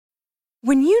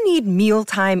When you need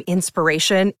mealtime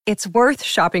inspiration, it's worth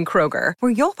shopping Kroger,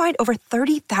 where you'll find over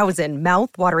 30,000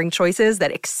 mouth-watering choices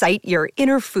that excite your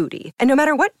inner foodie. And no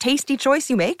matter what tasty choice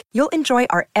you make, you'll enjoy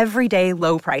our everyday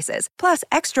low prices, plus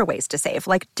extra ways to save,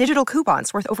 like digital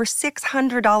coupons worth over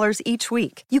 $600 each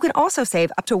week. You can also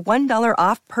save up to $1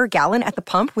 off per gallon at the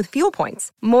pump with fuel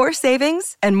points. More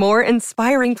savings and more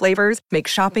inspiring flavors make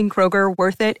shopping Kroger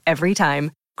worth it every time.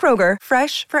 Kroger,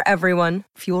 fresh for everyone.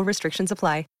 Fuel restrictions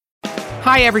apply.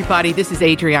 Hi, everybody. This is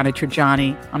Adriana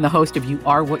Trajani. I'm the host of You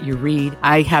Are What You Read.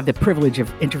 I have the privilege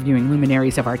of interviewing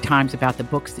luminaries of our times about the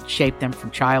books that shaped them from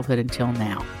childhood until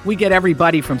now. We get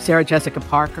everybody from Sarah Jessica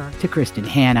Parker to Kristen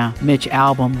Hanna, Mitch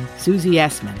Albom, Susie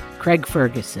Essman, Craig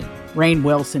Ferguson, Rainn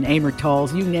Wilson, Amor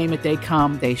Tolls, you name it, they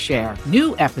come, they share.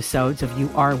 New episodes of You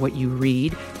Are What You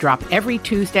Read drop every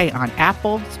Tuesday on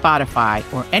Apple, Spotify,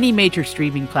 or any major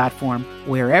streaming platform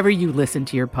wherever you listen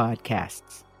to your podcasts.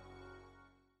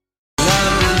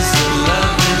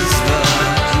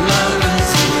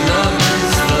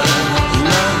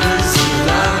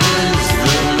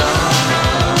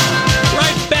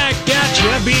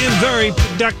 Being very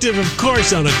productive, of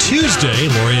course, on a Tuesday.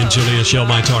 Lori and Julia Show,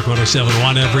 My Talk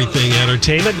 107.1, Everything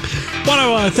Entertainment.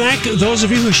 Want to thank those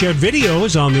of you who shared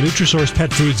videos on the Nutrisource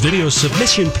Pet Foods video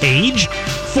submission page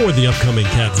for the upcoming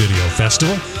Cat Video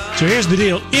Festival. So here's the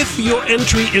deal. If your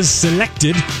entry is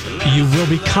selected, you will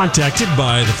be contacted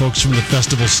by the folks from the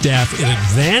festival staff in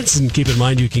advance. And keep in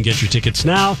mind, you can get your tickets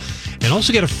now and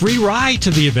also get a free ride to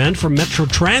the event from Metro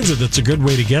Transit. That's a good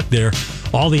way to get there.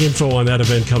 All the info on that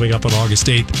event coming up on August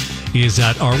 8th is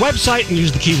at our website, and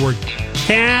use the keyword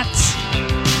cats.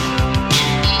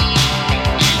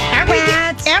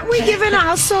 Aren't we giving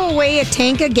also away a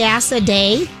tank of gas a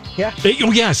day? Yeah.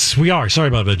 Oh, yes, we are. Sorry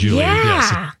about that, Julia.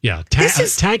 Yeah. Yes. Yeah.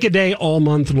 Tank a day all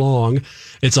month long.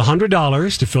 It's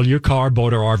 $100 to fill your car,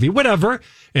 boat, or RV, whatever.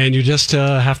 And you just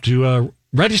have to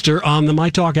register on the My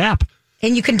Talk app.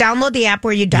 And you can download the app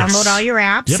where you download all your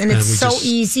apps. Yep, and it's so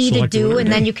easy to do.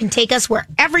 And then you can take us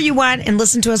wherever you want and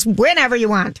listen to us whenever you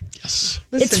want. Yes.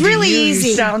 It's really easy.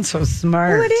 You sound so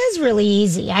smart. Well, it is really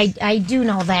easy. I do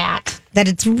know that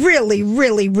it's really,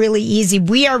 really, really easy.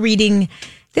 We are reading,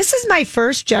 this is my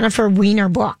first Jennifer Weiner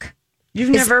book.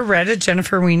 You've never read a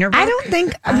Jennifer Weiner book? I don't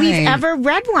think we've ever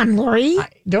read one, Lori.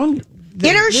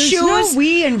 There's shoes. No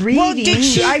we in reading.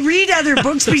 Well, I read other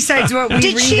books besides what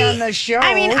we read on the show.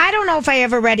 I mean, I don't know if I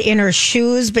ever read In Her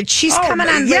Shoes, but she's coming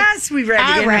on. Yes, we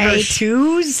read In Her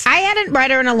Shoes. I hadn't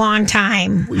read her in a long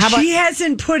time. She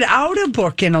hasn't put out a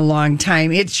book in a long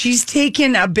time. She's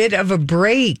taken a bit of a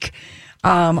break.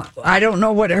 I don't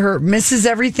know what her Mrs.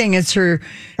 Everything is her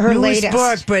newest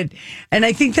latest book, and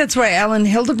I think that's why Ellen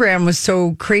Hildebrand was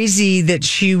so crazy that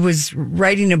she was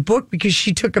writing a book, because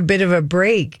she took a bit of a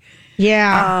break.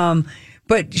 Yeah.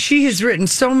 But she has written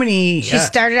so many. She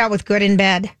started out with Good in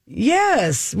Bed.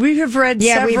 Yes. We have read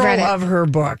several of her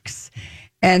books.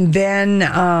 And then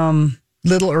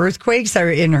Little Earthquakes are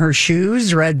In Her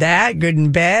Shoes. Read that. Good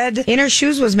in Bed. In Her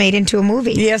Shoes was made into a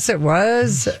movie. Yes, it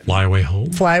was. Fly Away Home.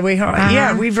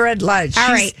 Yeah, we've read lots. All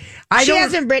right. She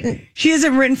hasn't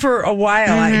written for a while.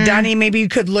 Mm-hmm. Donnie, maybe you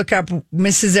could look up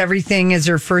Mrs. Everything as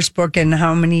her first book, and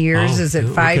how many years? Is it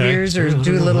 5 years? Or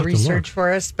do a little research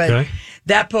for us. But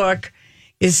that book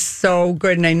is so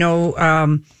good. And I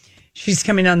know she's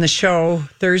coming on the show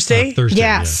Thursday.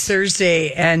 Yes.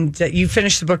 Thursday. And you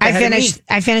finished the book. I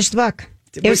finished the book.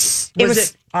 Was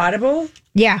it Audible?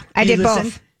 Yeah, I did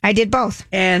both. I did both.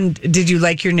 And did you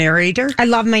like your narrator? I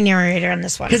love my narrator on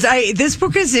this one. Because this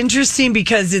book is interesting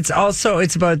because it's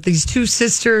about these two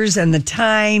sisters and the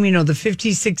time, the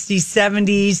 50s,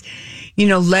 60s, 70s,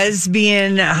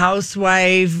 lesbian,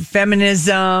 housewife,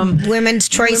 feminism. Women's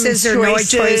choices or no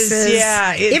choices.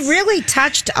 Yeah. It really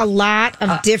touched a lot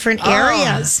of different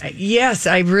areas. Yes,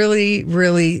 I really,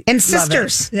 really And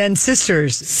sisters. love it. And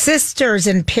sisters. Sisters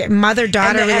and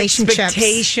mother-daughter And the relationships.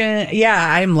 Expectation.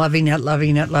 Yeah, I'm loving it.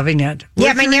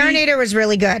 Yeah, my narrator was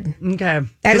really good. Okay.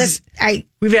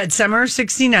 We've had Summer of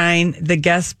 69, the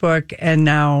guest book, and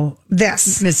now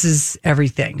this. Mrs.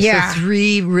 Everything. Yeah. So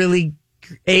 3 really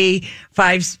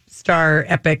 5-star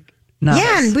epic novels.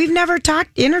 Yeah, and we've never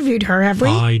interviewed her, have we?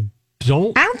 I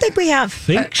don't think we have.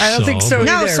 I don't think so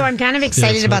No, either. so I'm kind of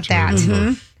excited about that.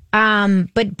 Mm-hmm.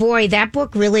 But boy, that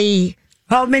book really...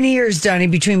 How many years, Donnie,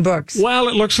 between books? Well,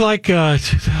 it looks like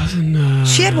 2000.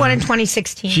 She had one in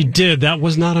 2016. She did. That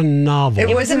was not a novel.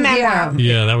 It was a memoir.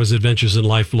 Yeah, that was Adventures in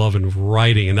Life, Love, and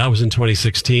Writing, and that was in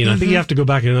 2016. I think you have to go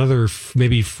back another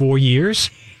maybe 4 years.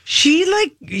 She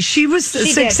was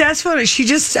successful. Did. She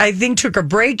just, I think, took a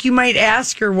break. You might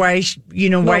ask her why she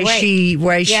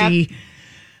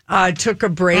took a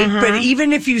break. But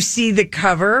even if you see the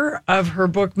cover of her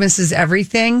book, Mrs.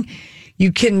 Everything,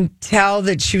 you can tell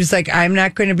that she was like, I'm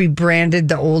not going to be branded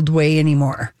the old way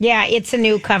anymore. Yeah, it's a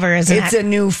new cover, isn't it? It's a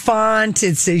new font.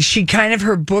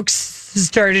 Her books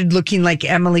started looking like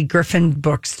Emily Griffin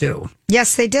books do.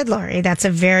 Yes, they did, Lori. That's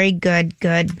a very good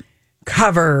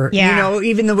cover. Yeah. You know,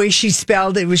 even the way she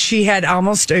spelled it she had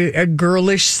almost a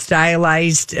girlish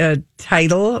stylized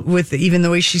title with even the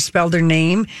way she spelled her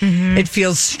name. It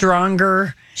feels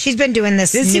stronger. She's been doing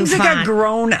this new seems font. like a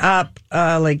grown up,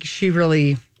 like she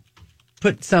really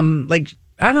put some, like,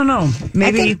 I don't know,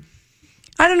 maybe,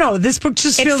 I don't know. This book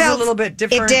just feels a little bit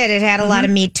different. It did. It had a lot of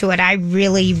meat to it. I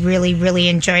really, really, really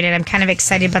enjoyed it. I'm kind of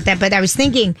excited about that. But I was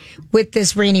thinking with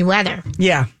this rainy weather.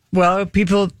 Yeah. Well,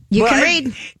 people... You can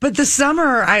read. But the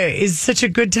summer is such a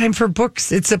good time for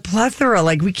books. It's a plethora.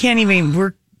 Like, we can't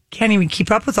even keep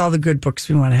up with all the good books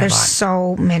we want to have There's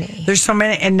so many. There's so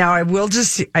many. And now I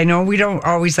know we don't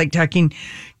always like talking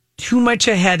too much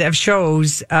ahead of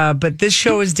shows, but this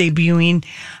show is debuting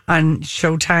on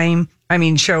Showtime.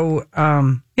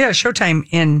 Showtime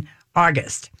in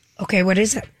August. Okay, what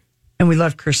is it? And we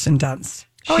love Kirsten Dunst.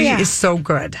 She is so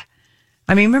good.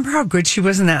 I mean, remember how good she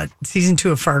was in that season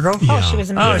 2 of Fargo? Yeah. Oh, she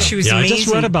was amazing. Oh, she was amazing. I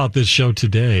just read about this show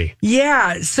today.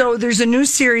 Yeah, so there's a new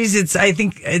series. I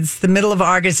think it's the middle of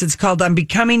August. It's called I'm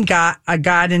Becoming a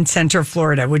God in Central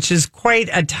Florida, which is quite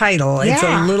a title. Yeah. It's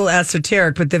a little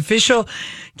esoteric, but the official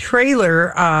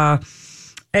trailer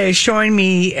is showing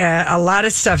me a lot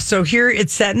of stuff. So here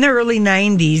it's set in the early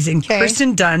 90s, and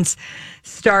Kirsten Dunst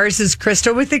stars as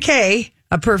Crystal with a K,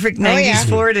 a perfect 90s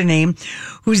Florida name,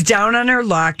 who's down on her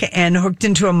luck and hooked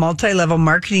into a multi-level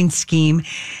marketing scheme.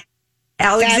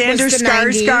 Alexander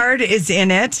Skarsgård is in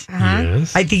it.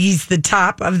 Yes. I think he's the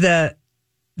top of the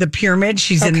pyramid.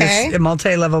 She's in this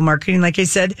multi-level marketing, like I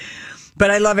said.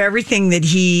 But I love everything that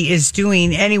he is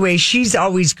doing. Anyway, she's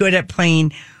always good at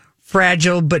playing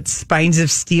fragile but spines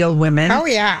of steel women. Oh,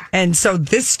 yeah. And so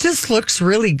this just looks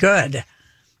really good.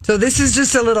 So this is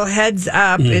just a little heads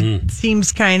up. It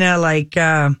seems kind of like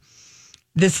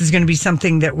this is going to be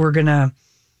something that we're going to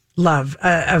love.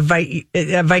 A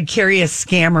vicarious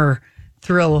scammer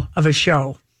thrill of a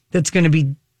show that's going to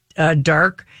be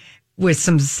dark with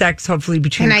some sex, hopefully,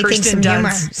 between and Kirsten I think some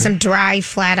Dunst. humor. Some dry,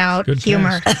 flat-out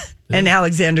humor. And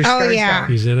Alexander Skarsgård. Oh, yeah.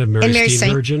 He's in it. Mary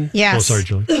Steenburgen. Yes. Oh, sorry,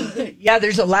 Julie. Yeah,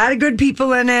 there's a lot of good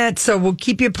people in it, so we'll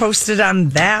keep you posted on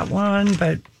that one.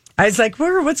 But I was like,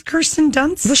 what's Kirsten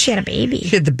Dunst? Well, she had a baby.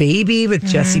 She had the baby with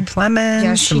Jesse Plemons.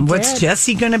 Yes, she what's did.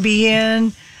 Jesse going to be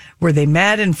in? Where they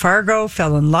met in Fargo,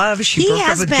 fell in love. She broke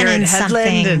up with Garrett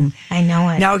Hedlund. And I know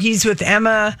it. now he's with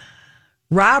Emma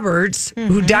Roberts,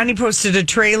 who Donnie posted a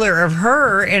trailer of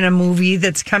her in a movie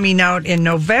that's coming out in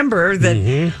November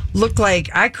that looked like,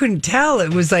 I couldn't tell.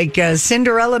 It was like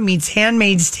Cinderella meets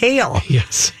Handmaid's Tale.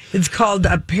 Yes. It's called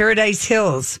Paradise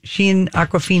Hills. She and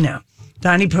Aquafina.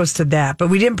 Donnie posted that, but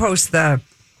we didn't post the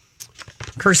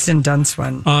Kirsten Dunst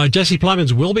one. Jesse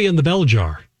Plemons will be in The Bell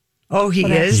Jar. Oh, he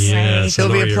is? Yes,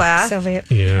 Sylvia Plath? Sylvia.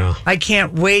 Yeah. I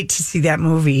can't wait to see that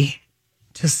movie.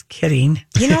 Just kidding.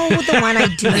 You know the one I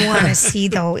do want to see,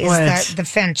 though, is What? the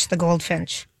Finch, the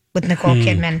Goldfinch, with Nicole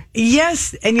Kidman.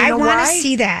 Yes, and you know why? I want to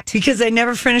see that. Because I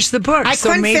never finished the book. I so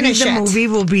couldn't maybe finish the it. movie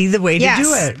will be the way to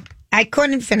do it. I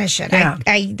couldn't finish it. Yeah.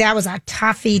 That was a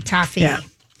toughie. Yeah.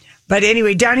 But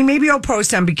anyway, Donnie, maybe I'll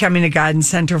post on Becoming a God in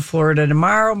Central Florida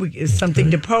tomorrow. It's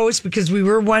something to post because we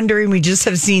were wondering. We just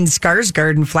have seen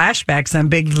Skarsgård in flashbacks on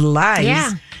Big Little Lies.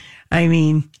 Yeah. I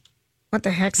mean, What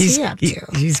the heck's he up to?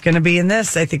 He's going to be in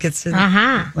this. I think it's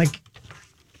like.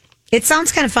 It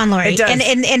sounds kind of fun, Lori. It does. And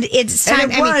it's time.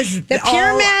 And it was. The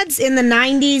pyramids in the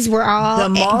 90s were all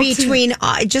between.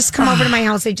 Just come over to my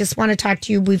house. I just want to talk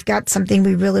to you. We've got something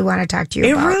we really want to talk to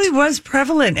you about. It really was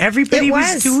prevalent. Everybody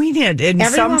was doing it in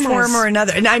Everyone some form was. or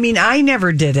another. And I mean, I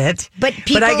never did it. But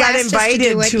people I got asked us to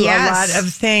invited do it, to yes. a lot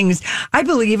of things. I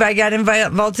believe I got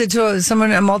invited to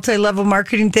a multi-level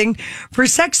marketing thing for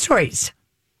sex toys.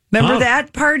 Remember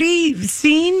that party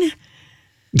scene?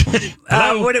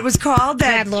 What it was called?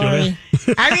 Bad Lori.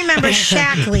 I remember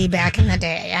Shackley back in the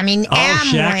day. I mean,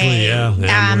 Amway,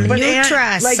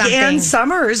 Nutra, like something. Ann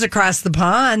Summers across the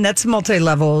pond. That's a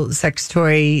multi-level sex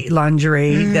toy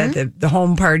lingerie that the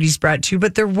home parties brought to.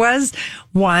 But there was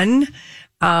one.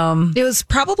 It was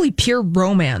probably Pure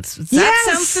Romance. Does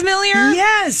that sound familiar?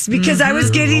 Yes, because I was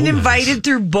getting invited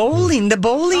through the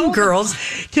bowling girls,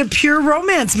 to Pure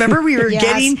Romance. Remember, we were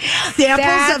getting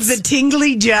samples of the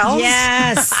tingly gels?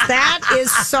 Yes, that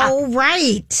is so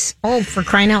right. Oh, for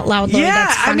crying out loud, Lori,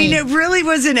 that's funny. I mean, it really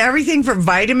was in everything from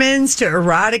vitamins to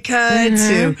erotica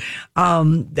to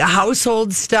the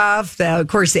household stuff. Of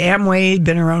course, Amway had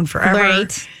been around forever.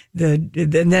 Right. and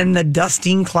then the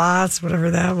dusting cloths,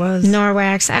 whatever that was.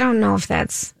 Norwax. I don't know if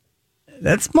that's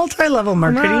multi-level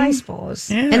marketing. Well, I suppose.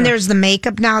 Yeah. And there's the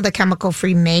makeup now, the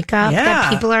chemical-free makeup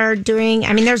that people are doing.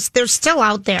 I mean, they're still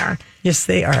out there. Yes,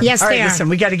 they are. Yes, all right, they are. Listen,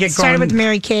 we got to get Started going. with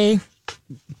Mary Kay.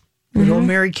 Good old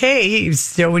Mary Kay.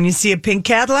 So when you see a pink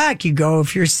Cadillac, you go,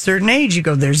 if you're a certain age, you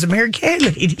go, there's a Mary Kay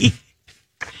lady.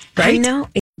 Right? I know.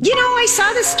 You know, I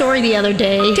saw this story the other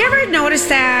day. Did you ever notice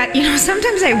that? You know,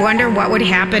 sometimes I wonder what would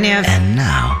happen if... And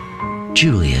now,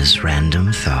 Julia's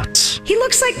random thoughts. He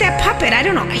looks like that puppet. I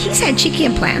don't know. He's had cheeky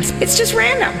implants. It's just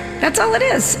random. That's all it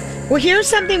is. Well, here's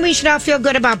something we should all feel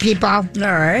good about, people. All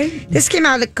right. This came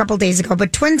out a couple days ago,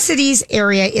 but Twin Cities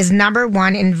area is number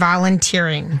 1 in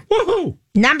volunteering. Woohoo!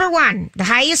 Number 1, the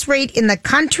highest rate in the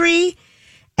country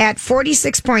at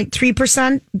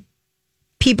 46.3%.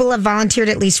 People have volunteered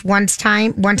at least one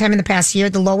time in the past year.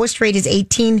 The lowest rate is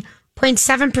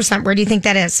 18.7%. Where do you think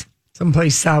that is?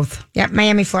 Someplace south. Yep,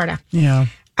 Miami, Florida. Yeah.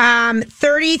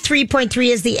 33.3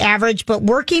 is the average, but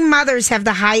working mothers have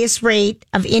the highest rate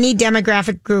of any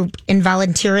demographic group in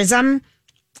volunteerism.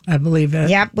 I believe it.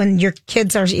 Yep, when your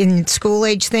kids are in school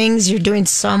age things, you're doing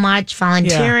so much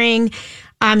volunteering. Yeah.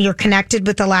 You're connected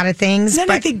with a lot of things.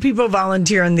 Then I think people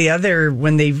volunteer on the other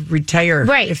when they retire.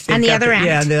 Right, on the other end.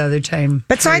 Yeah, the other time.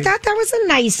 But so I thought that was a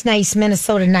nice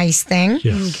Minnesota thing.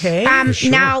 Yes. Okay. Sure.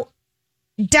 Now,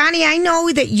 Donnie, I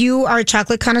know that you are a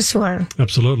chocolate connoisseur.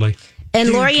 Absolutely.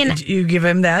 And Lori and you give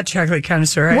him that chocolate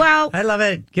connoisseur. Well, I love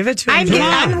it. Give it to him.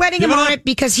 I'm letting him on it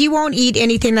because he won't eat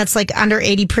anything that's like under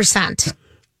 80%.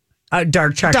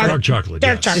 Dark chocolate. Dark chocolate.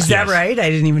 Dark chocolate. Is that right? I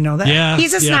didn't even know that. Yeah.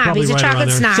 He's a snob. Probably He's a right chocolate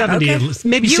around there. snob. 70, Okay.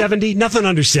 maybe 70. Nothing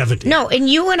under 70. No, and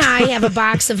you and I have a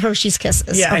box of Hershey's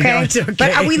Kisses. Yeah, okay? I know, it's okay.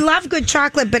 But we love good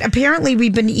chocolate, but apparently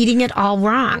we've been eating it all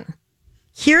wrong.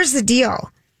 Here's the deal.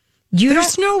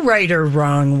 There's no right or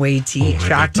wrong way to eat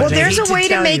chocolate. Well, there's a way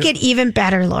to make it even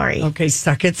better, Lori. Okay,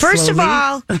 suck it First slowly. of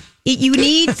all, you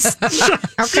need...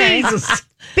 Okay. Jesus.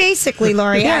 Basically,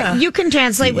 Lori, you can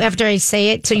translate after I say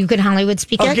it so you can Hollywood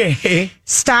speak it. Okay.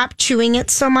 Stop chewing it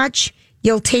so much.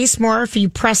 You'll taste more if you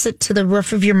press it to the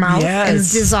roof of your mouth and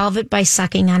dissolve it by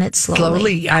sucking on it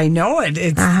slowly. I know it.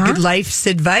 It's good life's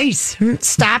advice.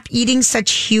 Stop eating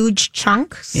such huge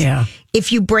chunks. Yeah.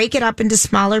 If you break it up into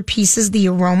smaller pieces, the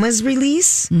aromas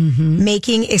release,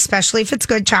 making, especially if it's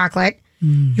good chocolate.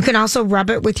 You can also rub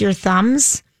it with your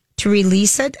thumbs to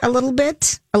release it a little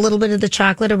bit of the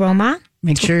chocolate aroma.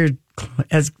 Make sure you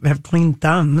have clean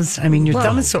thumbs. I mean, your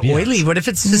thumb is so oily. What if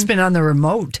it's just been on the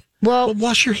remote? Well,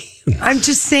 wash your hands. I'm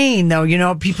just saying,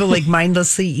 though, people like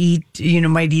mindlessly eat,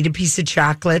 might eat a piece of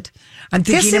chocolate. I'm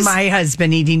thinking of my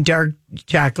husband eating dark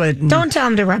chocolate. Don't tell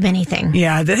him to rub anything.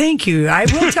 Yeah, thank you. I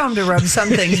will tell him to rub some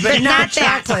things, but not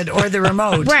chocolate or the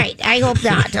remote. Right. I hope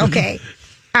not. Okay.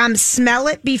 Smell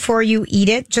it before you eat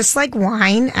it, just like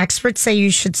wine. Experts say you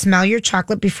should smell your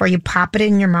chocolate before you pop it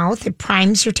in your mouth. It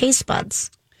primes your taste buds.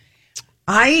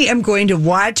 I am going to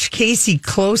watch Casey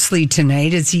closely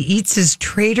tonight as he eats his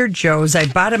Trader Joe's. I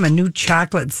bought him a new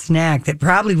chocolate snack that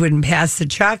probably wouldn't pass the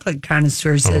chocolate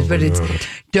connoisseur says, but it's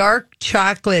dark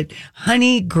chocolate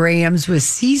honey grahams with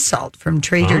sea salt from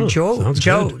Trader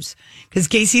Joe's. Because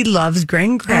Casey loves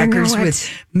graham crackers with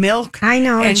milk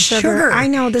and sugar. I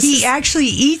know. He actually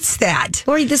eats that.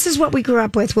 Lori, this is what we grew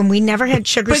up with when we never had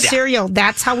sugar cereal.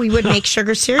 That's how we would make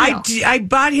sugar cereal. I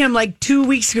bought him like 2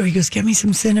 weeks ago. He goes, get me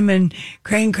some cinnamon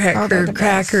graham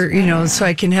cracker, so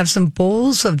I can have some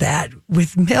bowls of that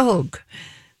with milk.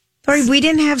 Lori, we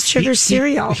didn't have sugar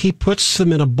cereal. He puts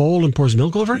them in a bowl and pours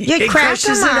milk over it? Yeah, you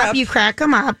crack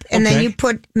them up, and then you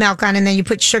put milk on, and then you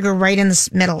put sugar right in the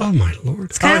middle. Oh, my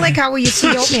Lord. It's kind of like how we used to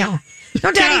eat oatmeal.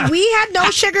 No, Daddy, we had no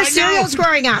sugar cereals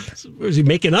growing up. Was he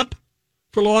making up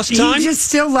for lost time? He just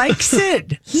still likes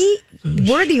it.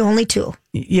 We're the only two.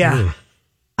 Yeah.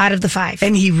 Out of the 5.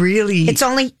 And he really... It's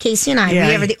only Casey and I. Yeah.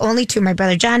 We are the only two. My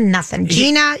brother John, nothing.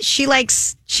 Gina, she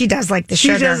does like the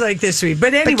sugar. She does like the sweet.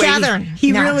 But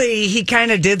anyway, he kind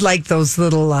of did like those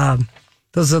little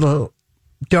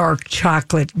dark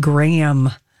chocolate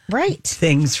graham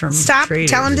things from Trader.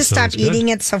 Tell him to stop eating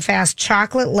it so fast.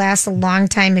 Chocolate lasts a long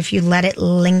time if you let it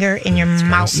linger in your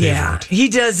mouth. Yeah, he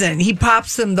doesn't. He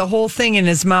pops them the whole thing in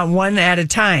his mouth one at a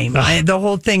time. The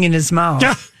whole thing in his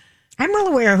mouth. I'm well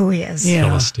aware of who he is. Yeah.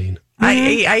 Philistine.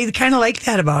 I kind of like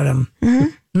that about him.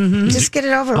 Mm-hmm. Just get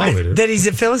it over with. That he's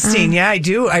a Philistine. Yeah, I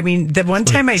do. I mean, the one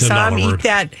time I saw him eat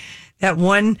that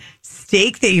one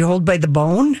steak that you hold by the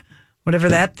bone, whatever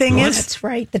that thing is. That's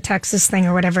right. The Texas thing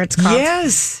or whatever it's called.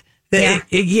 Yes. And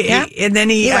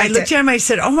then I looked at him, I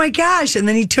said, oh my gosh. And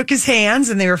then he took his hands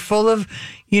and they were full of,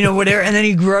 whatever. And then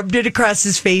he rubbed it across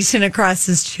his face and across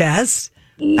his chest.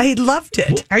 I loved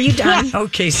it. Are you done?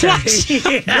 Okay, sorry.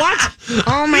 What?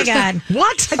 Oh my God.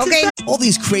 What? Okay. All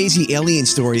these crazy alien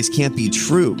stories can't be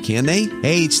true, can they?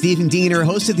 Hey, it's Stephen Diener,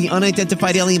 host of the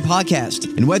Unidentified Alien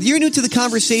Podcast. And whether you're new to the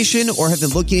conversation or have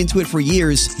been looking into it for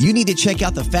years, you need to check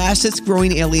out the fastest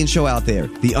growing alien show out there,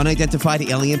 the Unidentified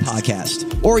Alien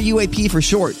Podcast, or UAP for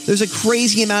short. There's a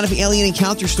crazy amount of alien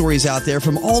encounter stories out there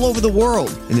from all over the world.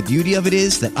 And the beauty of it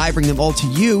is that I bring them all to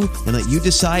you and let you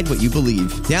decide what you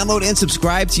believe. Download and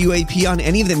subscribe to UAP on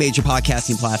any of the major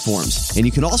podcasting platforms. And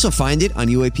you can also find it on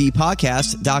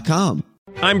UAPpodcast.com.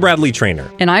 I'm Bradley Trainer.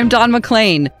 And I'm Don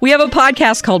McClain. We have a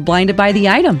podcast called Blinded by the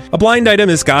Item. A blind item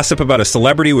is gossip about a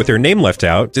celebrity with their name left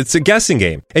out. It's a guessing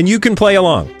game, and you can play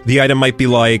along. The item might be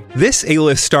like, this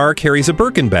A-list star carries a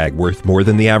Birkin bag worth more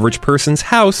than the average person's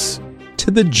house to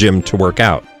the gym to work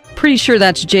out. Pretty sure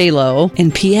that's J-Lo.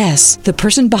 And P.S. the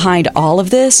person behind all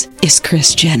of this is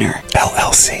Kris Jenner,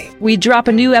 LLC. We drop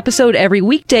a new episode every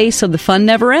weekday so the fun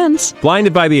never ends.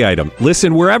 Blinded by the Item.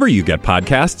 Listen wherever you get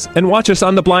podcasts and watch us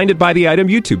on the Blinded by the Item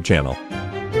YouTube channel.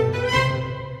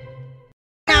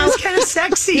 Now, it's kind of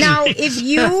sexy. Now, if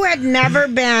you had never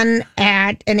been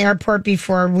at an airport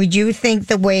before, would you think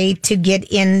the way to get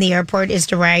in the airport is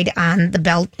to ride on the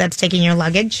belt that's taking your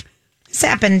luggage? This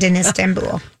happened in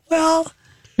Istanbul. Well...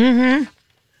 Mm-hmm.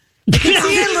 You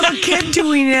see a little kid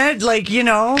doing it,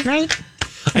 right?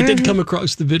 I did come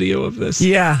across the video of this.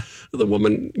 Yeah. The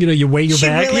woman, you weigh your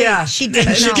bag. Really, yeah. She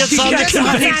didn't She know. gets on the just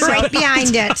stand right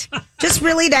behind it. Just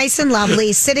really nice and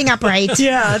lovely, sitting upright.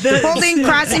 Yeah.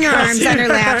 Crossing her arms on her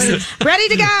laps. Ready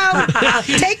to go.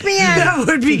 Take me in. That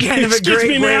would be kind of a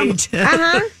great wait.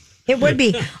 It would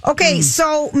be. Okay,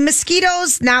 so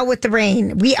mosquitoes now with the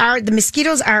rain. The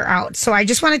mosquitoes are out. So I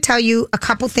just want to tell you a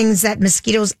couple things that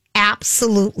mosquitoes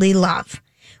absolutely love.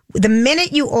 The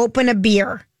minute you open a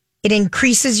beer, it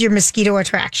increases your mosquito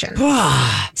attraction.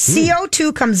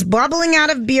 CO2 comes bubbling out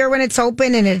of beer when it's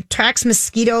open, and it attracts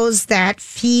mosquitoes that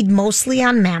feed mostly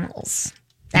on mammals.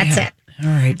 That's it. All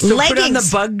right. So Leggings. put on the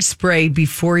bug spray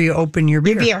before you open your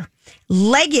beer.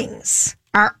 Leggings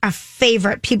are a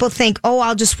favorite. People think,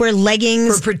 I'll just wear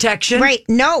leggings. For protection? Right.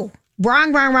 No.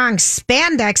 Wrong.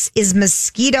 Spandex is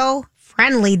mosquito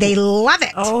friendly. They love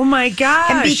it. Oh, my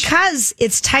gosh. And because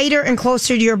it's tighter and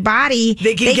closer to your body,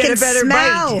 they can get a better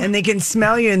bite. And they can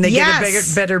smell you, and they get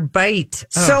a better bite.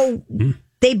 So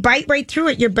they bite right through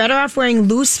it. You're better off wearing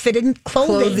loose-fitted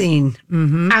clothing.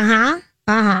 Mm-hmm.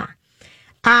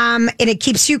 And it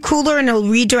keeps you cooler, and it'll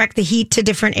redirect the heat to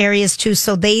different areas, too.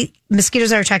 So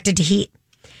mosquitoes are attracted to heat.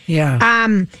 Yeah.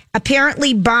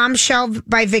 Apparently, Bombshell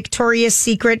by Victoria's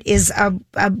Secret is a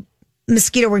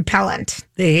mosquito repellent.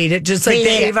 They hate it. Just like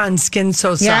the Avon Skin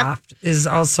So Soft is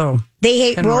also. They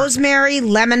hate rosemary,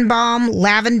 lemon balm,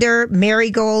 lavender,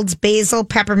 marigolds, basil,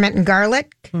 peppermint, and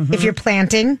garlic if you're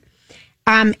planting.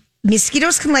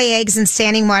 Mosquitoes can lay eggs in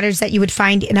standing waters that you would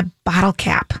find in a bottle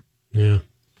cap. Yeah.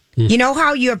 You know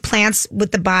how you have plants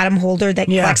with the bottom holder that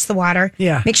collects the water?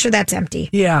 Yeah. Make sure that's empty.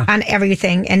 Yeah. On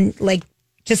everything. And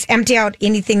just empty out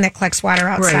anything that collects water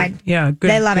outside. Right. Yeah. Good,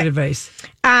 they love good it. advice.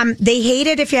 They hate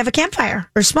it if you have a campfire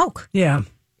or smoke. Yeah.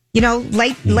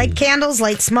 Light candles,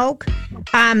 light smoke.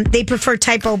 They prefer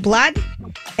type O blood,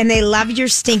 and they love your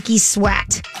stinky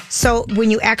sweat. So when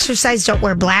you exercise, don't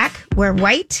wear black, wear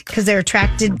white, because they're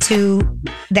attracted to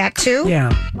that too.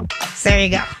 Yeah. So there you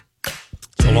go.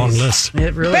 It's a long list.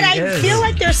 It really But is. I feel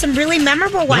like there's some really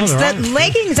memorable ones. The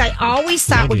leggings, I always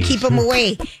thought would keep them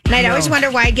away. And I'd always wonder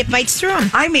why I get bites through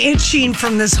them. I'm itching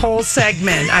from this whole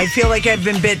segment. I feel like I've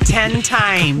been bit 10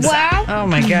 times. Wow. Oh,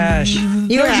 my gosh.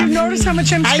 You notice how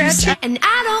much I'm scratching? And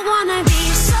I don't want to be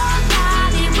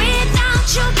somebody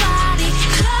without your body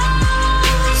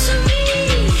close to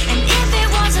me. And if it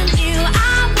wasn't you,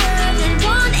 I wouldn't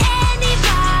want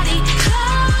anybody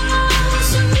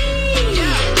close to me.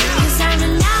 'Cause I'm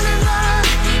an animal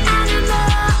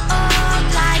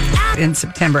like in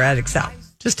September at Excel.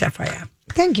 Just FYI.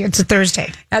 Thank you. It's a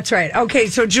Thursday. That's right. Okay,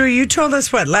 so Julie, you told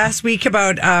us last week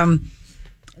about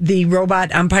the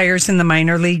robot umpires in the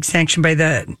minor league sanctioned by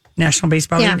the National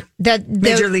Baseball League?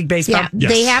 Major League Baseball. Yeah,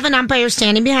 they have an umpire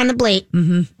standing behind the plate,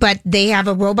 but they have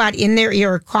a robot in their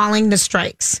ear calling the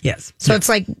strikes. Yes. So it's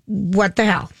like, what the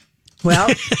hell? Well,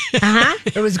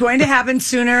 it was going to happen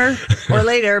sooner or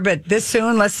later, but this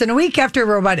soon, less than a week after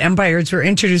robot umpires were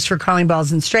introduced for calling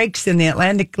balls and strikes in the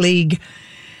Atlantic League,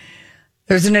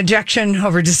 there's an ejection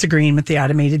over disagreeing with the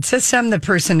automated system. The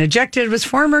person ejected was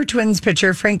former Twins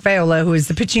pitcher Frank Viola, who is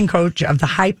the pitching coach of the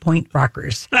High Point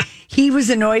Rockers. He was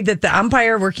annoyed that the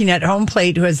umpire working at home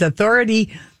plate, who has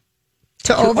authority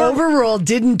to overrule,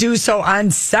 didn't do so on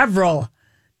several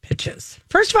pitches.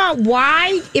 First of all,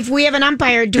 why, if we have an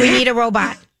umpire, do we need a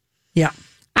robot? Yeah.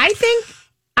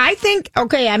 I think,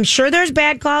 okay, I'm sure there's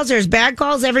bad calls. There's bad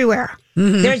calls everywhere.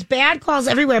 Mm-hmm. There's bad calls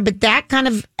everywhere, but that kind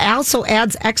of also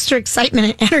adds extra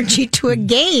excitement and energy to a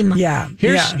game. Yeah.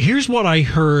 Here's what I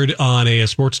heard on a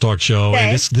sports talk show,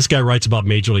 and this guy writes about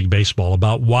Major League Baseball,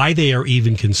 about why they are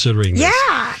even considering this.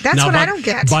 Yeah, that's what I don't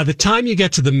get. By the time you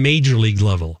get to the Major League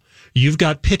level, you've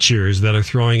got pitchers that are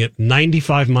throwing at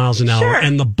 95 miles an hour,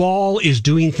 and the ball is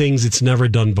doing things it's never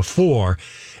done before.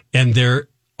 And their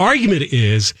argument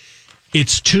is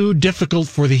it's too difficult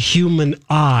for the human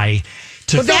eye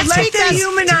to... Well, let the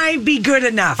human eye be good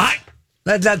enough. I'm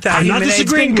not disagreeing.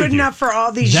 It's been good enough for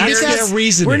all these years. That's their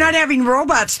reasoning. We're not having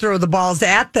robots throw the balls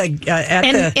at the...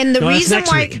 And the reason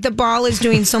why the ball is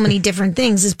doing so many different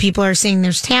things is people are saying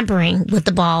there's tampering with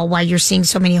the ball while you're seeing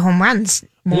so many home runs.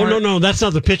 Well, no, that's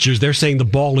not the pitchers. They're saying the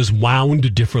ball is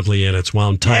wound differently and it's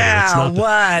wound tighter. Yeah, it's not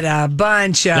what a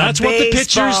bunch of that's what the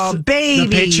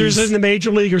pitchers in the Major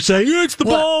League are saying. It's the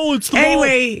ball. It's the ball.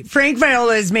 Anyway, Frank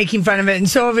Viola is making fun of it, and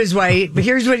so of his wife. But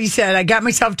here's what he said: I got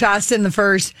myself tossed in the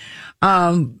first.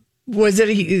 Was it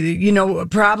a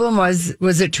problem? Was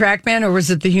it TrackMan or was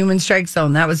it the human strike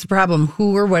zone? That was the problem.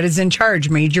 Who or what is in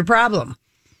charge? Major problem.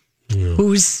 Yeah.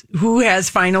 Who has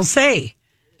final say?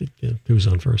 Yeah, who's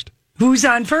on first? Who's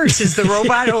on first? Is the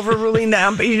robot overruling the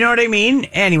umpire? You know what I mean?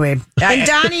 Anyway. And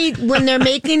Donnie, when they're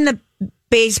making the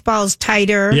baseballs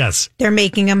tighter, they're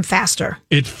making them faster.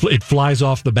 It flies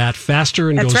off the bat faster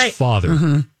and goes farther.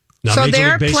 Mm-hmm. Now, so Major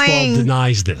League Baseball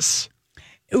denies this.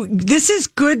 This is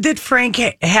good that Frank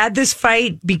had this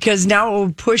fight because now it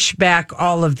will push back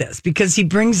all of this because he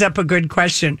brings up a good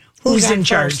question. Who's in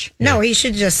charge? No, he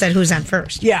should have just said who's on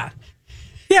first. Yeah.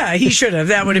 Yeah, he should have.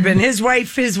 That would have been his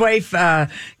wife. His wife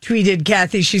tweeted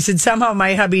Kathy. She said, somehow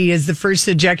my hubby is the first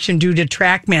ejection due to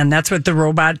TrackMan. That's what the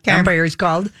robot umpire is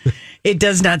called. It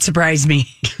does not surprise me.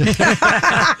 He's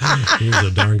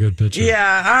a darn good pitcher.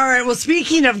 Yeah. All right. Well,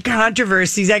 speaking of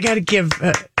controversies, I got to give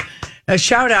a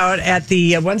shout out at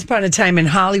the Once Upon a Time in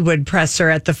Hollywood presser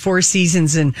at the Four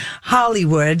Seasons in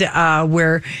Hollywood,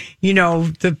 where,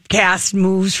 the cast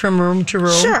moves from room to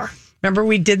room. Sure. Remember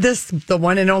we did this the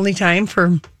one and only time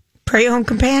for Pray Home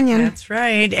Companion. That's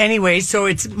right. Anyway, so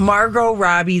it's Margot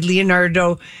Robbie,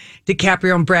 Leonardo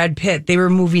DiCaprio, and Brad Pitt. They were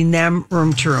moving them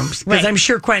room to room because I'm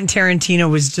sure Quentin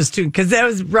Tarantino was just doing because that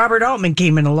was Robert Altman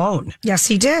came in alone. Yes,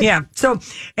 he did. Yeah. So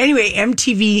anyway,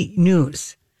 MTV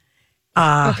News.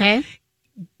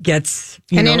 Gets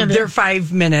their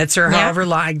 5 minutes or however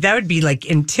long. That would be like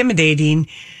intimidating.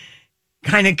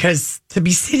 Kind of because to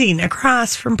be sitting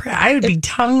across from, I would be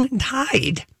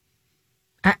tongue-tied.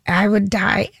 I would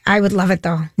die. I would love it,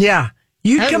 though. Yeah.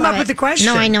 You'd come up with a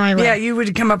question. No, I know I would. Yeah, you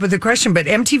would come up with a question. But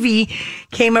MTV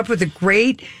came up with a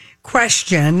great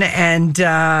question, and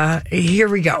here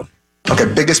we go. Okay,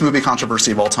 biggest movie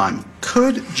controversy of all time.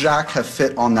 Could Jack have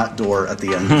fit on that door at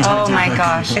the end of Titanic? Oh, my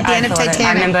gosh. At the end of Titanic.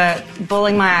 I remember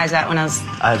bawling my eyes out when I was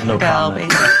I have no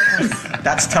comment.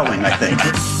 That's telling, I think.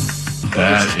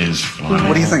 That is funny.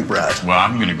 What do you think, Brad? Well,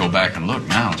 I'm going to go back and look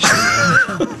now.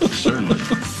 Certainly.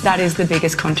 That is the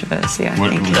biggest controversy, I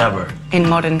think. Ever. In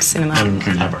modern cinema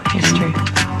history. Excuse me.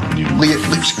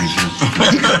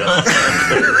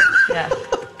 Yeah.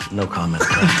 No comment.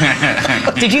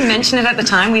 Did you mention it at the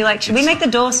time? Were you like, should we make the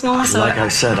door smaller? So like I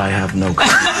said, I have no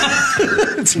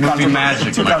comment. It's movie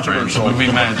magic, my friends.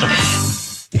 Movie magic.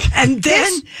 And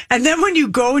then when you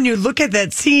go and you look at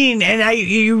that scene, and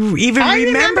you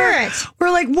remember it. We're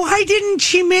like, why didn't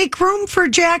she make room for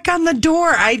Jack on the door?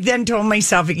 I then told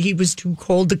myself he was too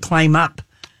cold to climb up,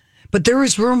 but there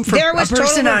was room for a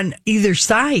person on either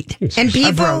side. And he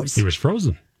was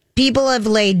frozen. People have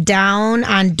laid down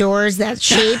on doors that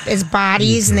shape as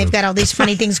bodies, and they've got all these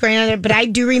funny things going on there. But I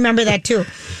do remember that too.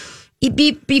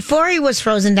 Before he was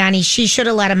frozen, Donnie, she should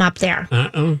have let him up there.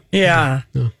 Yeah.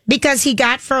 Because he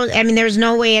got frozen. I mean, there's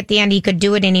no way at the end he could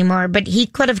do it anymore, but he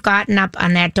could have gotten up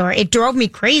on that door. It drove me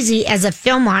crazy as a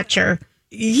film watcher.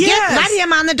 Yes. Let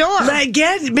him on the door.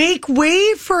 Make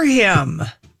way for him.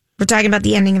 We're talking about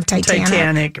the ending of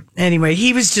Titanic. Anyway,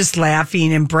 he was just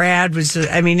laughing, and Brad was,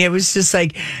 it was just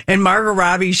like, and Margot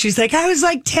Robbie, she's like, I was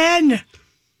like 10.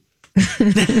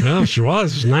 Well, she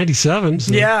was. It was 97.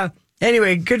 So. Yeah.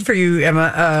 Anyway, good for you,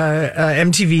 Emma.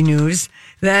 MTV News.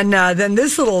 Then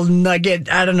this little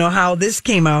nugget. I don't know how this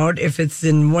came out. If it's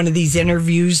in one of these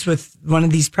interviews with one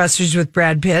of these pressers with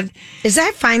Brad Pitt. Is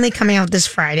that finally coming out this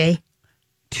Friday?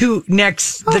 The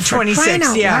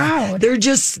 26th. Yeah, loud.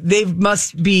 They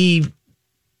must be.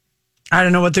 I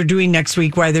don't know what they're doing next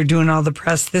week. Why they're doing all the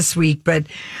press this week, but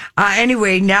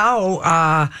anyway,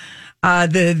 now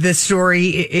the story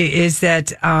is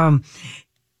that.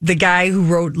 The guy who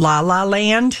wrote La La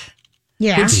Land,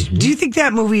 Yeah. Do you think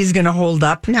that movie is going to hold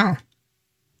up? No.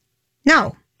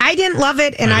 I didn't love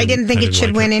it, and I didn't think it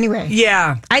should win anyway.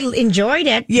 Yeah. I enjoyed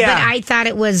it, but I thought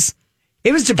it was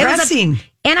depressing.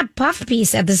 And a puff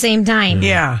piece at the same time.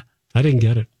 Yeah. I didn't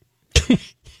get it.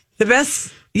 The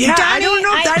best... Yeah, Donnie, I don't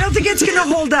know. I don't think it's going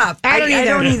to hold up. I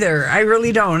don't either. I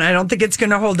really don't. I don't think it's going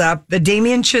to hold up. But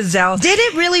Damien Chazelle... Did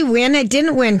it really win? It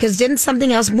didn't win, because didn't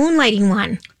something else... Moonlighting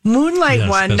won. Moonlight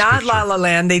won, not La La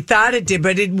Land. They thought it did,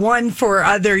 but it won for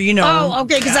other, Oh,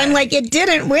 okay, because I'm like, it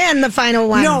didn't win the final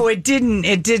one. No, it didn't.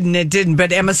 It didn't.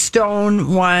 But Emma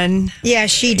Stone won. Yeah,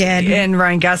 she did. And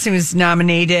Ryan Gosling was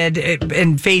nominated.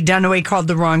 And Faye Dunaway called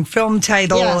the wrong film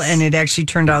title. Yes. And it actually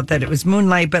turned out that it was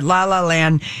Moonlight. But La La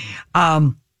Land,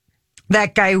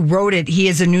 that guy wrote it. He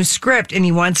has a new script, and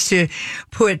he wants to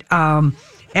put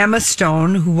Emma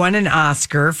Stone, who won an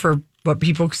Oscar for what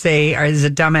people say is a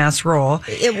dumbass role.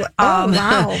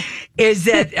 Wow. Is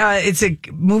that it's a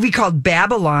movie called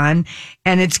Babylon,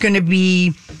 and it's going to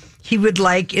be, he would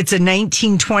like, it's a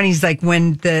 1920s, like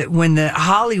when the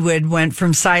Hollywood went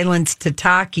from silence to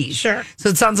talkies. Sure. So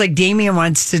it sounds like Damien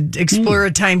wants to explore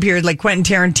a time period like Quentin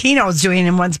Tarantino was doing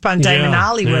in Once Upon a Time in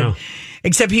Hollywood. Yeah.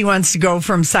 Except he wants to go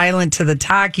from silent to the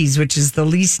talkies, which is the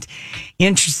least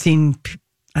interesting.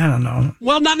 I don't know.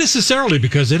 Well, not necessarily,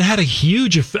 because it had a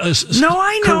huge No,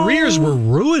 I know. Careers were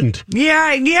ruined.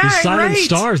 Yeah, These silent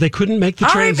stars, they couldn't make the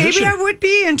transition. All right, maybe I would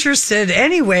be interested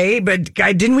anyway, but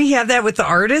didn't we have that with The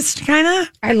Artist, kind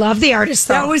of? I love The Artist,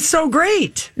 though. That was so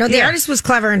great. No, The Artist was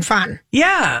clever and fun.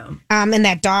 Yeah. And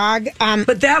that dog.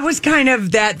 But that was kind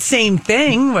of that same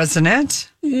thing, wasn't it?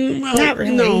 Well, Not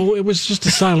really. No, it was just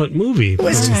a silent movie. It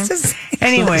was just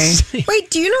Anyway. Wait,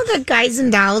 do you know that Guys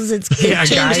and Dolls, it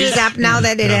changes up now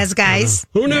that it has guys?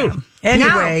 Who knew? Yeah.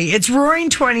 Anyway, it's Roaring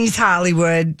 20s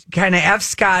Hollywood, kind of F.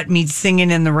 Scott meets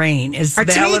Singing in the Rain. Is Or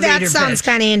the to me, that elevator sounds pitch.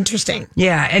 kind of interesting.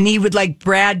 Yeah, and he would like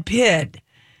Brad Pitt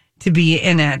to be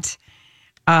in it.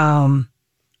 And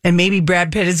maybe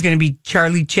Brad Pitt is going to be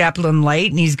Charlie Chaplin light,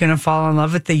 and he's going to fall in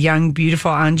love with the young,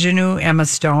 beautiful ingenue Emma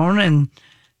Stone, and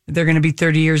they're going to be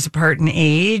 30 years apart in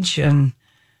age. And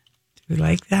do we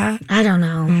like that? I don't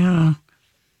know. Yeah.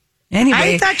 Anyway,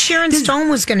 I thought Sharon Stone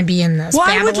was going to be in this. Well,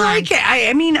 Babylon. I would like it.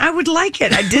 I would like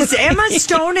it. Does Emma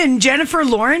Stone and Jennifer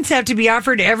Lawrence have to be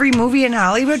offered every movie in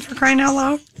Hollywood, for crying out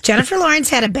loud? Jennifer Lawrence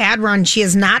had a bad run. She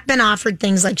has not been offered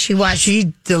things like she was.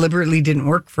 She deliberately didn't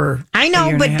work for. I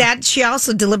know, but that she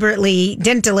also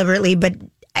didn't deliberately, but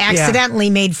accidentally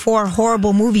made 4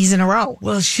 horrible movies in a row.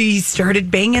 Well, she started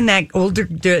banging that older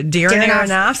Darren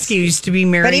Aronofsky, who used to be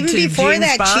married but even to before James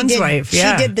that, Bond's wife. She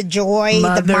did the Joy,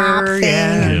 Mother, the Mop thing.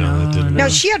 Yeah, No,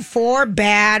 she had 4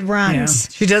 bad runs.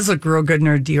 She does look real good in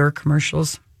her Dior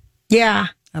commercials. Yeah.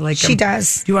 I like She him.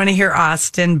 does. Do you want to hear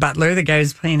Austin Butler, the guy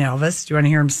who's playing Elvis? Do you want to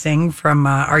hear him sing from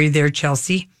Are You There,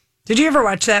 Chelsea? Did you ever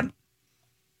watch that?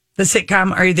 The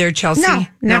sitcom Are You There, Chelsea? No,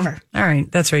 never. All right,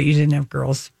 that's right. You didn't have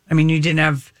girls. I mean, you didn't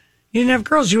have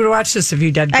girls. You would have watched this if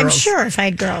you had girls. I'm sure if I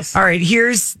had girls. All right,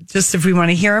 here's just if we want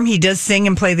to hear him. He does sing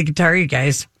and play the guitar, you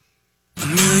guys. A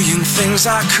million things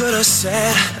I could have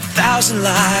said, 1,000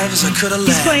 lives I could have led.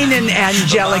 He's playing an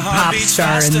angelic pop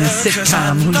star in the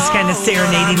sitcom who's kind of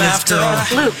serenading this girl.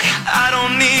 Luke. I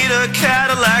don't need a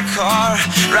Cadillac car,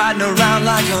 riding around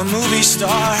like a movie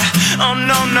star. Oh,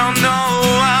 no, no, no,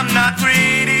 I'm not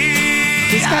greedy.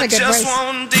 He's got a good I just voice.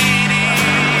 want Dee Dee.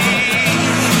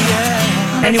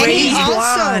 Yeah. Anyway, And he he's also-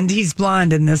 blonde. He's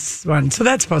blonde in this one, so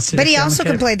that's supposed to. But he also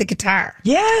can play the guitar.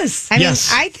 Yes. I mean,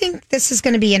 I think this is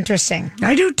going to be interesting.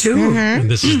 I do too. And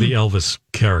this is the Elvis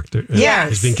character. Yes.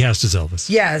 He's being cast as Elvis.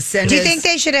 Yes. And Do you think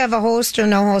they should have a host or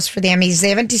no host for the Emmys? They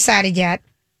haven't decided yet.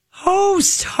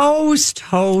 Host. No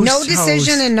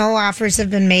decision and no offers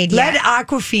have been made Let yet.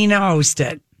 Aquafina host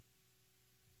it.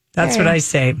 That's Okay. what I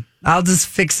say. I'll just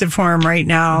fix it for him right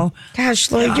now. Gosh,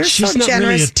 Lori, you're She's so not generous.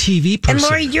 really a TV person. And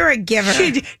Lori, you're a giver.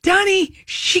 Donnie,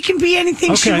 she can be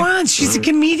anything she Okay. wants. She's a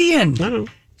comedian. I know.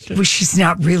 Well, she's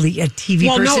not really a TV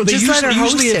Well, person. no, Just let her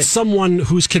host usually it. it's someone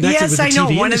who's connected Yes, with the I know.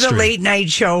 TV One industry. of the late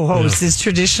night show hosts is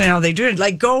traditionally how they do it.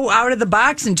 Like, go out of the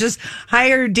box and just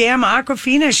hire damn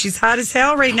Aquafina. She's hot as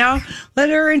hell right now. Let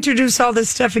her introduce all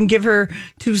this stuff and give her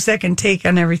 2-second take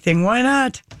on everything. Why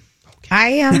not?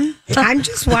 I'm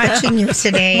just watching you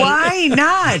today. Why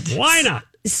not? Why not?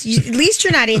 At least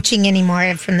you're not itching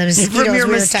anymore from the mosquitoes. From your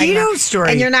we were talking mosquito about.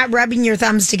 story. And you're not rubbing your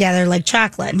thumbs together like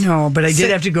chocolate. No, but I did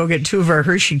have to go get 2 of our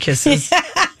Hershey Kisses.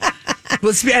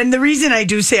 Well, and the reason I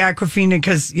do say Aquafina,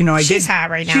 because, She's hot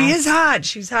right now. She is hot.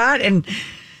 She's hot.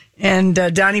 And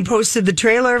Donnie posted the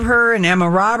trailer of her and Emma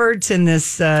Roberts in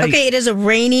this. Okay, it is a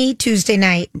rainy Tuesday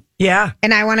night. Yeah.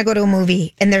 And I want to go to a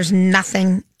movie, and there's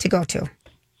nothing to go to.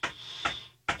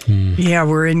 Yeah,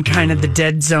 we're in kind of the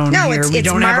dead zone No, here. it's We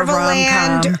don't Marvel have a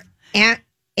rom-com.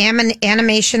 Land,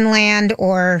 Animation Land,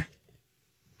 or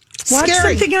Watch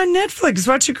scary. something on Netflix.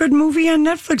 Watch a good movie on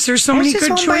Netflix. There's so many good I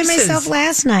was just home by choices. myself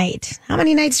last night. How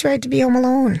many nights do I have to be home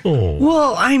alone?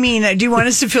 Well, I mean, do you want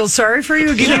us to feel sorry for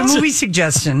you? Give you a movie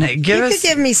suggestion. You could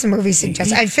give me some movie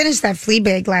suggestions. I finished that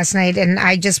Fleabag last night, and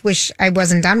I just wish I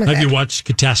wasn't done with it. Have you watched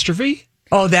Catastrophe?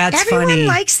 Oh, that's Everyone funny.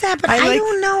 likes that, but I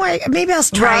don't know. Maybe I'll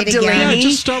try Rob it again. Delaney. Yeah,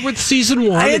 just start with season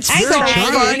 1. It's so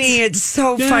funny. It's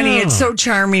so funny. It's so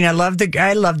charming. I love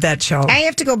that show. I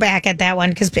have to go back at that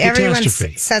one because everyone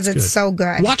Catastrophe. says it's so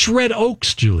good. Watch Red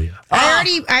Oaks, Julia.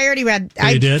 I already read. Oh,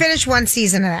 you did? Finished one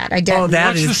season of that. I did. Oh, that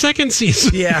Watch is the second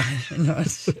season. Yeah.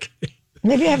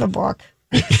 Maybe I have a book.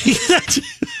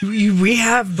 We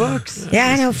have books. Yeah,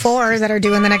 I know 4 that are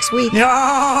due in the next week. No,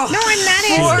 I'm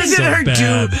not 4 asking. that are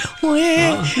bad.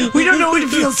 due. We don't know what to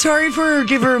feel sorry for or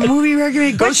give her a movie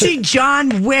recommendation. Go see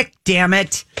John Wick, damn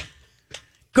it.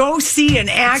 Go see an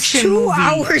action 2 movie.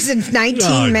 hours and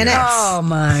 19 minutes. Oh,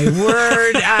 my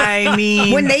word. I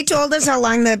mean, When they told us how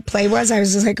long the play was, I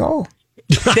was just like, oh.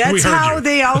 that's how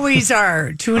they always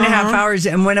are. 2.5 hours.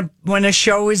 And when a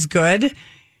show is good,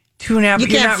 2.5. You you're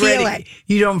can't not feel ready. it.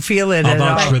 You don't feel it I'll at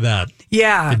vouch all. for that.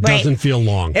 Yeah, It doesn't feel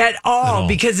long. at all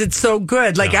because it's so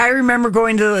good. Like I remember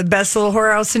going to the best little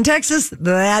whorehouse in Texas.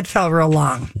 That felt real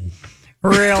long,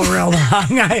 real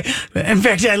long. In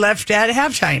fact, I left at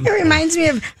halftime. It reminds me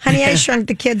of Honey, I Shrunk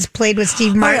the Kids played with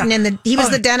Steve Martin in the. He was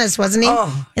the dentist, wasn't he?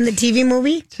 In the TV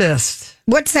movie. Just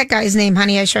What's that guy's name?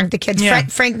 Honey, I Shrunk the Kids. Yeah.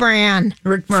 Frank Moran.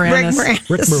 Rick Moranis.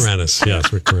 Rick Moranis.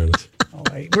 Yes, Rick Moranis.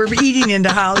 We're eating into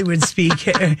Hollywood speak,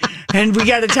 and we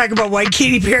got to talk about why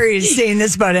Katy Perry is saying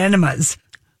this about enemas.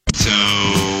 So,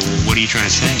 what are you trying to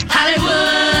say?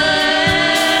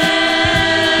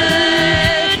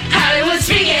 Hollywood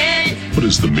speaking. What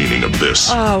is the meaning of this?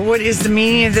 Oh, what is the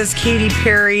meaning of this, Katy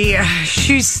Perry?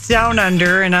 She's down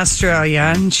under in Australia,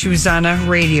 and she was on a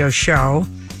radio show.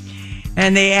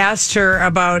 And they asked her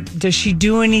about, does she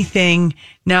do anything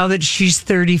now that she's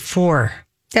 34?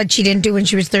 That she didn't do when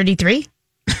she was 33?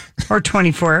 Or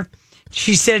 24.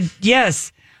 She said,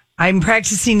 yes, I'm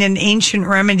practicing an ancient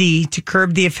remedy to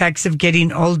curb the effects of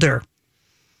getting older.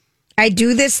 I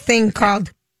do this thing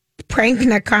called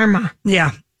prankna karma.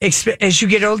 Yeah. As you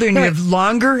get older and you have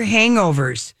longer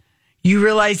hangovers, you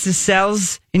realize the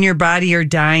cells in your body are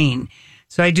dying.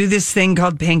 So I do this thing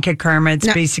called panka karma.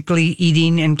 It's basically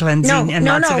eating and cleansing and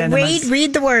lots of enemas.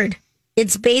 Read the word.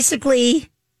 It's basically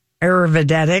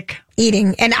Ayurvedic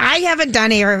eating. And I haven't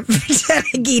done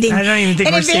Ayurvedic eating. I don't even think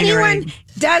and we're if saying it anyone right.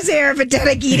 does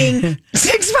Ayurvedic eating,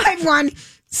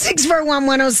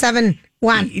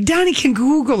 651-641-1071. Donnie can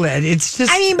Google it. It's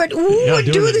just. I mean, but who would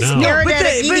do this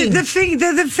Ayurvedic eating? The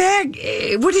fact,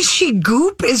 what is she,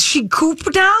 goop? Is she goop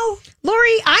now?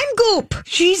 Lori, I'm goop.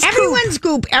 Everyone's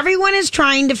goop. Everyone is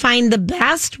trying to find the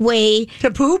best way to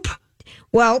poop.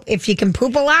 Well, if you can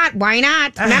poop a lot, why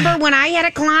not? Remember when I had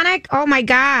a colonic? Oh my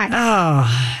God.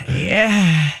 Oh,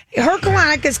 yeah. Her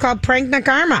colonic is called prankna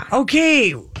karma.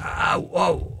 Okay.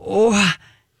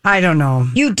 I don't know.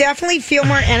 You definitely feel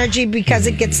more energy because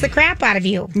it gets the crap out of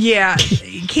you. Yeah.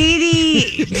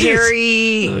 Katy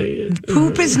Perry,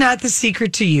 poop is not the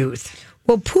secret to youth.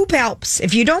 Well, poop helps.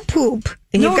 If you don't poop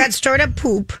and you've got stored up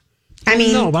poop, I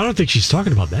mean, no, but I don't think she's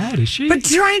talking about that, is she? But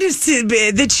trying to say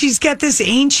that she's got this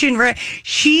ancient,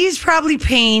 she's probably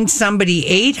paying somebody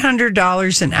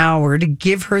 $800 an hour to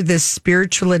give her this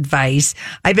spiritual advice.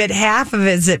 I bet half of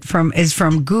it is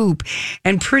from Goop,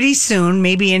 and pretty soon,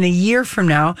 maybe in a year from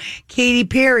now, Katy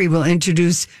Perry will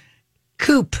introduce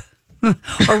Coop.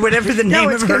 Or whatever the name of her. No,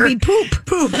 it's going to be poop.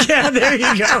 Poop. Yeah, there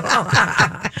you go.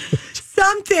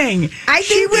 Something. I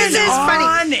think this is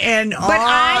funny. And but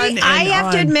I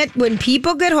have to admit, when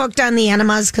people get hooked on the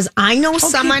enemas, because I know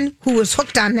someone who was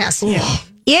hooked on this.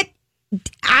 Yeah.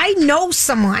 I know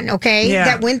someone,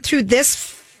 that went through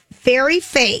this very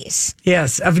phase.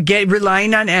 Yes, of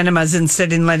relying on enemas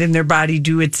instead and letting their body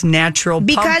do its natural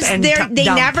because pump and they dump.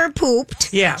 never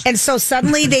pooped. Yeah. And so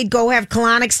suddenly they'd go have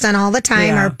colonics done all the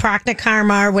time or prankna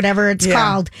karma or whatever it's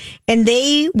called. And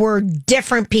they were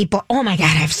different people. Oh my God, I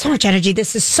have so much energy.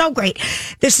 This is so great.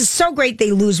 This is so great.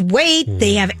 They lose weight.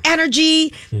 They have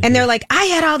energy. And they're like, I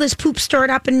had all this poop stored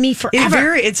up in me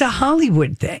forever. It's a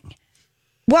Hollywood thing.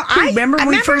 Well, I remember when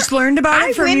we first learned about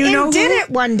it from went you know and who? did it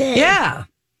one day. Yeah.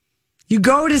 You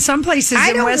go to some places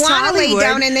in West Hollywood. I don't want to lay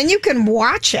down and then you can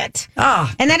watch it. Oh.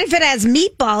 And then if it has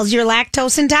meatballs, you're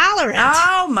lactose intolerant.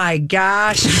 Oh, my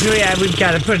gosh. Julia, we've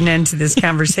got to put an end to this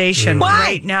conversation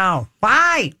right now.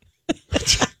 Why?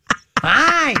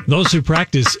 Fine. Those who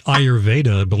practice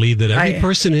Ayurveda believe that every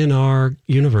person in our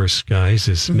universe, guys,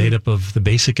 is made up of the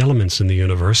basic elements in the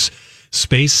universe.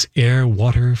 Space, air,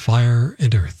 water, fire,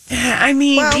 and earth. I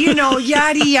mean, yada,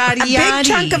 yada, A yada. big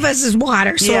chunk of us is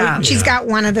water, so she's got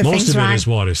one of the Most things of wrong. it is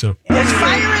water, so. There's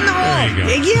fire in the hole.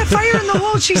 There you go. Yeah, fire in the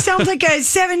hole. She sounds like a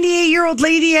 78-year-old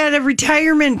lady at a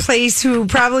retirement place who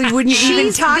probably wouldn't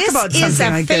even talk about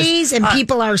something like this. This is a phase, and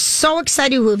people are so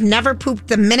excited who have never pooped.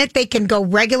 The minute they can go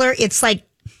regular, it's like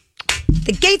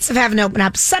the gates of heaven open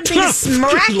up. Something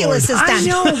miraculous is done. I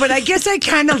know, but I guess I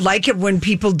kind of like it when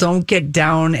people don't get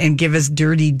down and give us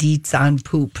dirty deets on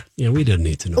poop. Yeah, we didn't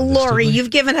need to know this, Lori, did we? you've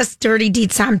given us dirty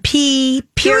deets on pee,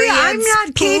 periods. I'm not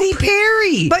poop. Katy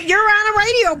Perry. But you're on a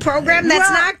radio program that's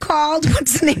not called,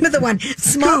 what's the name of the one?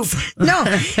 Smaltz. No.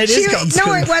 It is called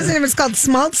No, Scoop. it wasn't. It was called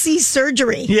Smaltzy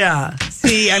Surgery. Yeah.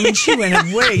 See, I mean, she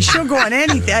went away. She'll go on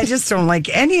anything. I just don't like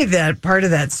any of that part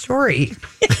of that story.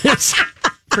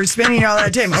 For spending all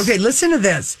that time. Okay, listen to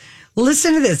this.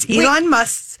 Elon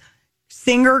Musk's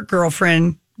singer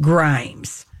girlfriend,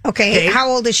 Grimes. Okay, how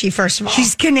old is she, first of all?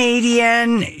 She's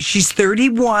Canadian. She's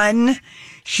 31.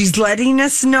 She's letting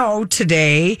us know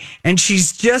today, and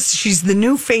she's the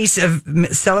new face of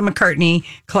Stella McCartney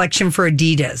collection for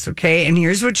Adidas, okay? And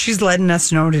here's what she's letting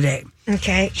us know today.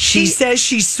 Okay. She says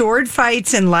she sword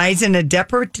fights and lies in a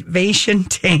deprivation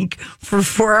tank for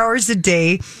 4 hours a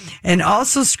day and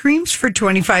also screams for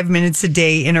 25 minutes a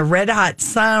day in a red hot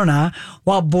sauna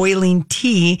while boiling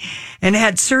tea, and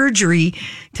had surgery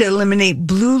to eliminate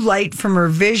blue light from her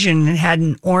vision and had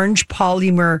an orange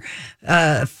polymer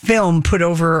film put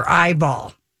over her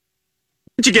eyeball.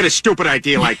 Where'd you get a stupid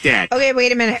idea like that? Okay,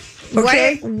 wait a minute.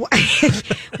 Okay.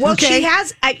 Well, she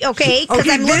has. Because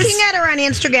I'm looking at her on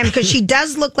Instagram because she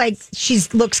does look like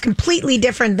looks completely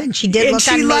different than she did look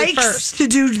on May 1st. She likes to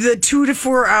do the 2 to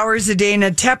 4 hours a day in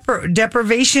a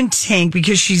deprivation tank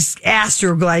because she's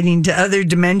astrogliding to other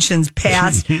dimensions,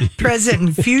 past, present,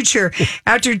 and future,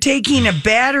 after taking a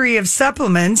battery of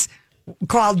supplements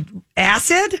called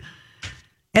acid.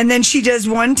 And then she does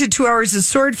 1 to 2 hours of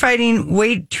sword fighting,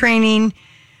 weight training,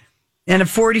 and a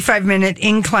 45-minute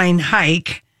incline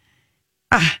hike.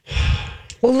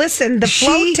 Well, listen, the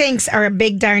float tanks are a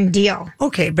big darn deal.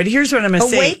 Okay, but here's what I'm going to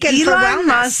say. Awaken for Elon wellness.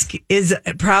 Musk is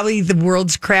probably the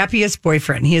world's crappiest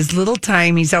boyfriend. He has little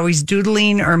time. He's always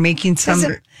doodling or making some...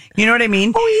 You know what I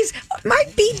mean? Oh, he's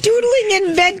might be doodling,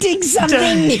 inventing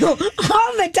something new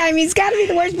all the time. He's got to be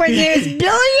the worst boyfriend. There's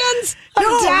billions of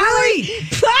dollars. Really.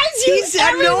 He's a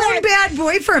everywhere. known bad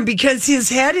boyfriend because his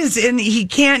head is in.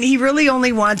 He really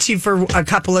only wants you for a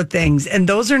couple of things, and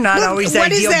those are not always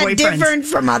what ideal is that boyfriends. different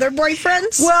from other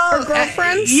boyfriends? Well, or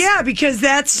girlfriends? yeah, because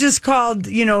that's just called,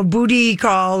 booty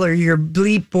call or your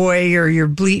bleep boy or your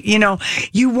bleep.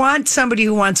 You want somebody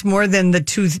who wants more than the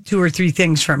two or three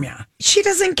things from you. She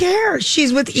doesn't care.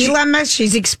 She's with Elon Musk.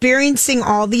 She's experiencing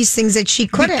all these things that she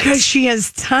couldn't. Because she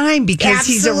has time, because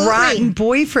he's a rotten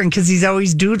boyfriend, because he's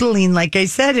always doodling, like I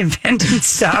said, inventing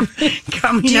stuff. Do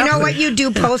you know what you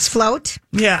do post-float?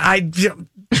 Yeah, I...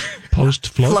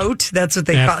 Post-float? Float, that's what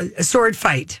they call it. A sword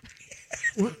fight.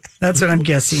 That's what I'm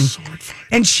guessing.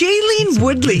 And Shailene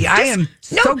Woodley, I am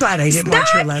so glad I didn't watch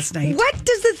her last night. What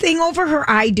does the thing over her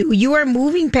eye do? You are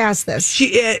moving past this.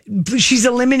 She's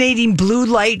eliminating blue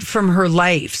light from her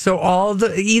life. So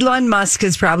Elon Musk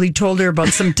has probably told her about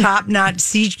some top-notch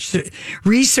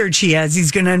research he has.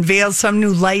 He's going to unveil some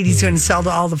new light he's going to sell to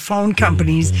all the phone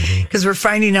companies because we're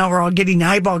finding out we're all getting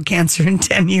eyeball cancer in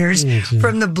 10 years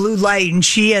from the blue light, and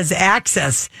she has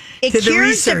access It to the cures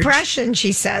research. depression,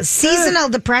 she says. Seasonal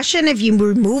depression if you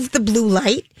remove the blue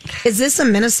light. Is this a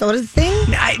Minnesota thing?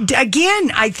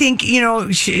 I think,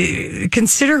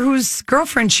 consider whose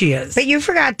girlfriend she is. But you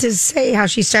forgot to say how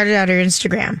she started out her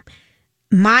Instagram.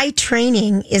 My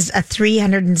training is a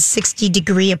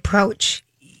 360-degree approach.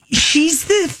 She's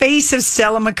the face of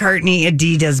Stella McCartney,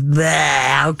 Adidas.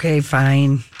 Blah. Okay,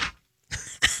 fine.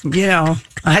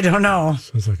 I don't know.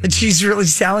 But she's really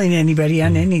selling anybody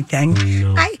on anything.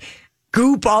 No.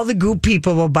 All the Goop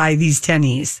people will buy these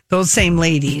tennies. Those same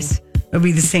ladies. It'll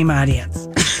be the same audience.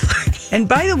 And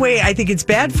by the way, I think it's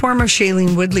bad form of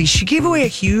Shailene Woodley. She gave away a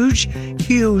huge,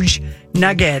 huge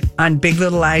nugget on Big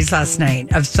Little Lies last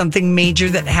night of something major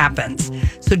that happens.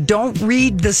 So don't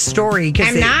read the story.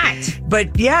 I'm not.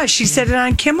 But yeah, she said it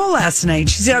on Kimmel last night.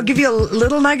 She said, I'll give you a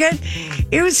little nugget.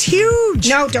 It was huge.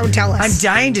 No, don't tell us. I'm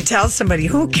dying to tell somebody.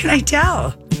 Who can I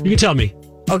tell? You can tell me.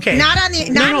 Okay. Not on the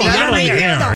No, not on the air.